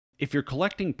If you're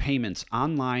collecting payments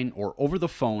online or over the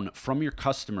phone from your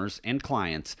customers and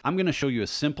clients, I'm going to show you a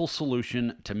simple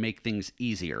solution to make things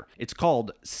easier. It's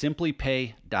called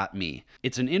simplypay.me.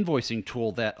 It's an invoicing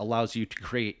tool that allows you to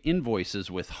create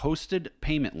invoices with hosted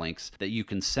payment links that you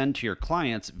can send to your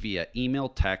clients via email,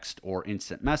 text, or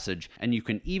instant message, and you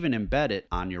can even embed it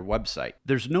on your website.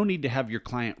 There's no need to have your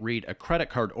client read a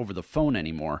credit card over the phone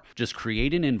anymore. Just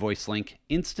create an invoice link,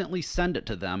 instantly send it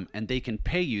to them, and they can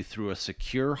pay you through a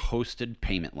secure hosted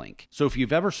payment link. So if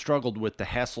you've ever struggled with the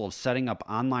hassle of setting up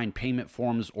online payment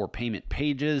forms or payment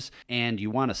pages, and you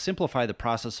want to simplify the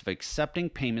process of accepting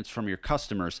payments from your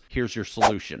customers, here's your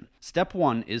solution. Step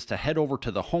 1 is to head over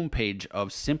to the homepage of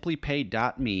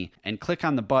simplypay.me and click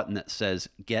on the button that says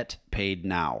Get Paid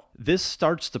Now. This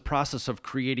starts the process of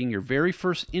creating your very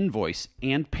first invoice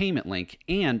and payment link,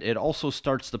 and it also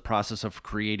starts the process of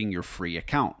creating your free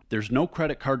account. There's no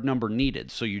credit card number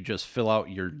needed, so you just fill out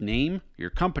your name, your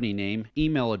company name,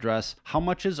 email address, how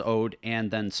much is owed,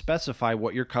 and then specify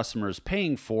what your customer is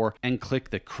paying for and click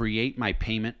the Create My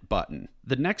Payment button.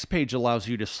 The next page allows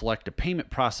you to select a payment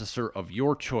processor of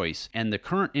your choice, and the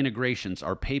current integrations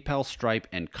are PayPal, Stripe,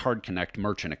 and CardConnect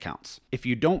merchant accounts. If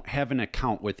you don't have an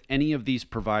account with any of these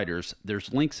providers,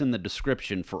 there's links in the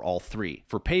description for all three.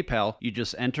 For PayPal, you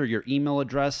just enter your email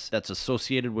address that's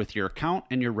associated with your account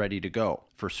and you're ready to go.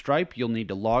 For Stripe, you'll need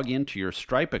to log into your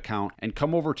Stripe account and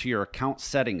come over to your account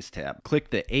settings tab.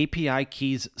 Click the API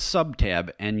keys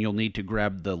sub-tab and you'll need to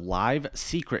grab the live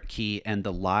secret key and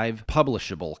the live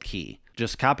publishable key.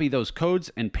 Just copy those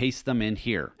codes and paste them in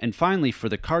here. And finally, for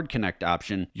the CardConnect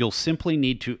option, you'll simply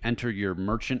need to enter your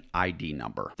merchant ID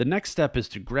number. The next step is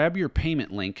to grab your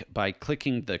payment link by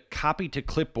clicking the Copy to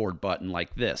Clipboard button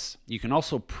like this. You can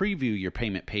also preview your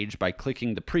payment page by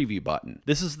clicking the Preview button.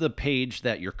 This is the page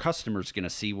that your customer is going to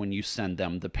see when you send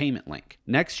them the payment link.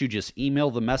 Next, you just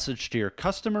email the message to your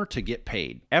customer to get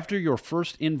paid. After your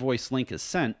first invoice link is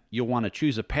sent, you'll want to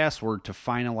choose a password to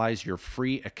finalize your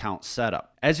free account setup.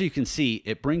 As you can see,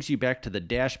 it brings you back to the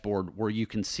dashboard where you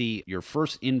can see your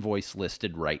first invoice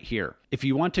listed right here. If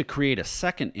you want to create a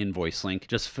second invoice link,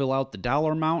 just fill out the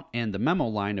dollar amount and the memo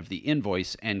line of the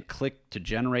invoice and click to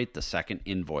generate the second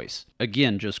invoice.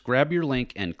 Again, just grab your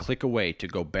link and click away to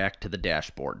go back to the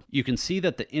dashboard. You can see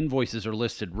that the invoices are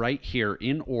listed right here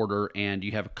in order, and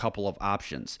you have a couple of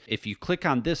options. If you click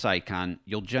on this icon,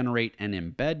 you'll generate an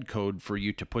embed code for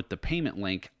you to put the payment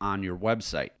link on your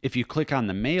website. If you click on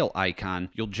the mail icon,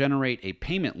 you'll generate a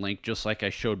payment link just like I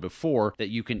showed before that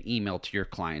you can email to your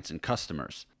clients and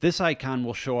customers. This icon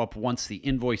will show up once the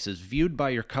invoice is viewed by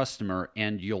your customer,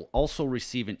 and you'll also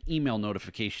receive an email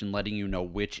notification letting you know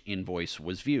which invoice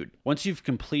was viewed. Once you've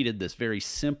completed this very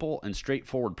simple and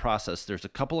straightforward process, there's a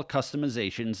couple of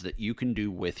customizations that you can do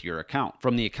with your account.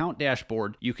 From the account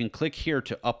dashboard, you can click here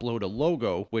to upload a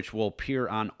logo, which will appear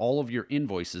on all of your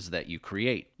invoices that you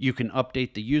create. You can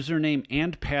update the username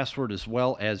and password as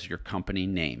well as your company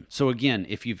name. So again,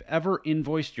 if you've ever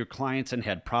invoiced your clients and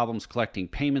had problems collecting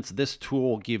payments, this tool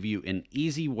will give you an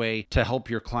easy way to help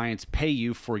your clients pay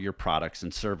you for your products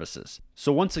and services.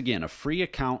 So once again, a free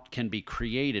account can be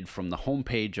created from the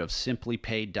homepage of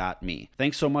simplypay.me.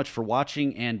 Thanks so much for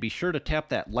watching, and be sure to tap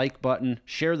that like button,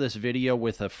 share this video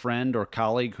with a friend or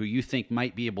colleague who you think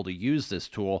might be able to use this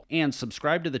tool, and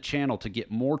subscribe to the channel to get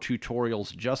more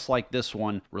tutorials just like this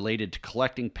one related to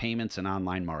collecting payments and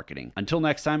online marketing. Until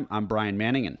next time, I'm Brian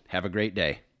Manning, and have a great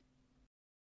day.